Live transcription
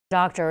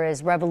Doctor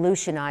is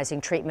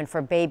revolutionizing treatment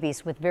for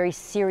babies with very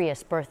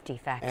serious birth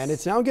defects. And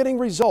it's now getting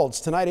results.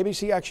 Tonight,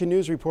 ABC Action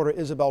News reporter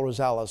Isabel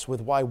Rosales with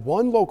why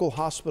one local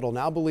hospital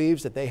now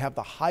believes that they have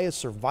the highest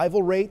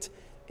survival rate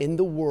in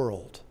the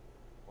world.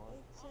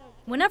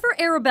 Whenever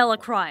Arabella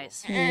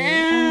cries,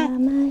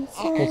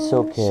 it's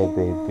okay,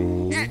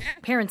 baby.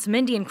 Parents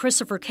Mindy and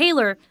Christopher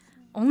Kaler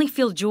only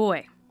feel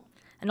joy.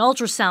 An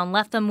ultrasound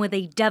left them with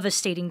a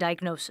devastating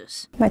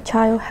diagnosis. My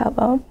child have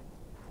a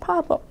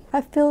problem.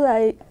 I feel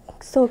like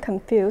so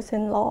confused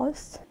and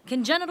lost.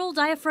 Congenital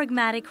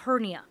diaphragmatic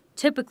hernia,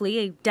 typically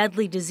a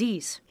deadly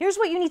disease. Here's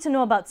what you need to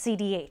know about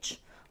CDH.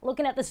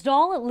 Looking at this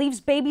doll, it leaves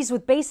babies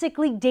with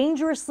basically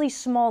dangerously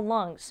small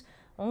lungs.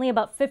 Only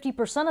about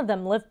 50% of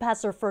them live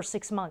past their first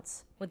 6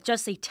 months. With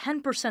just a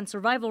 10%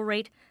 survival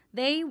rate,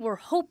 they were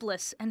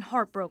hopeless and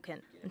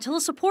heartbroken until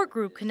a support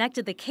group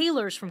connected the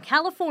Kalers from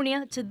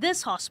California to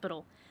this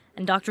hospital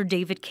and Dr.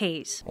 David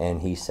Kays.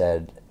 And he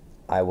said,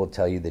 I will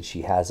tell you that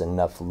she has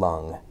enough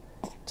lung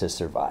to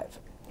survive.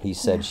 He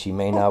said she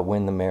may not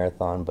win the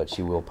marathon, but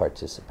she will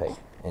participate.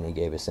 And he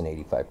gave us an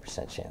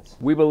 85% chance.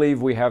 We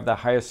believe we have the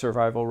highest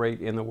survival rate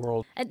in the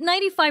world. At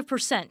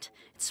 95%,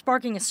 it's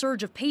sparking a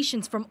surge of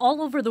patients from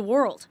all over the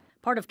world.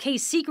 Part of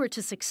Kay's secret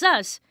to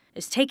success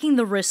is taking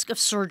the risk of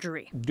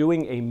surgery.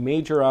 Doing a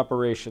major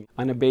operation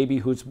on a baby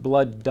whose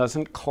blood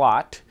doesn't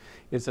clot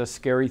is a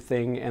scary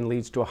thing and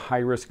leads to a high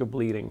risk of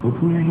bleeding.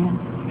 Open your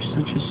hand.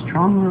 You're such a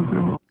strong little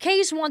girl.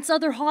 Kays wants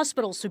other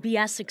hospitals to be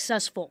as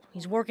successful.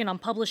 He's working on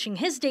publishing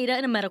his data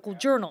in a medical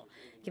journal,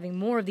 giving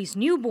more of these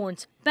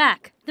newborns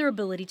back their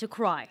ability to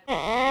cry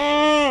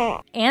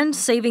and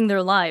saving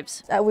their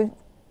lives. I was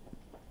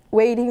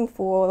waiting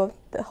for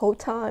the whole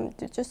time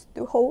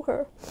to hold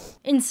her.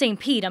 In St.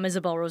 Pete, I'm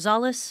Isabel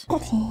Rosales.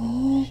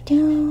 Please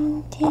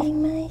don't take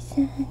my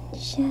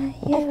sunshine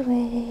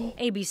away.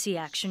 ABC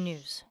Action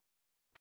News.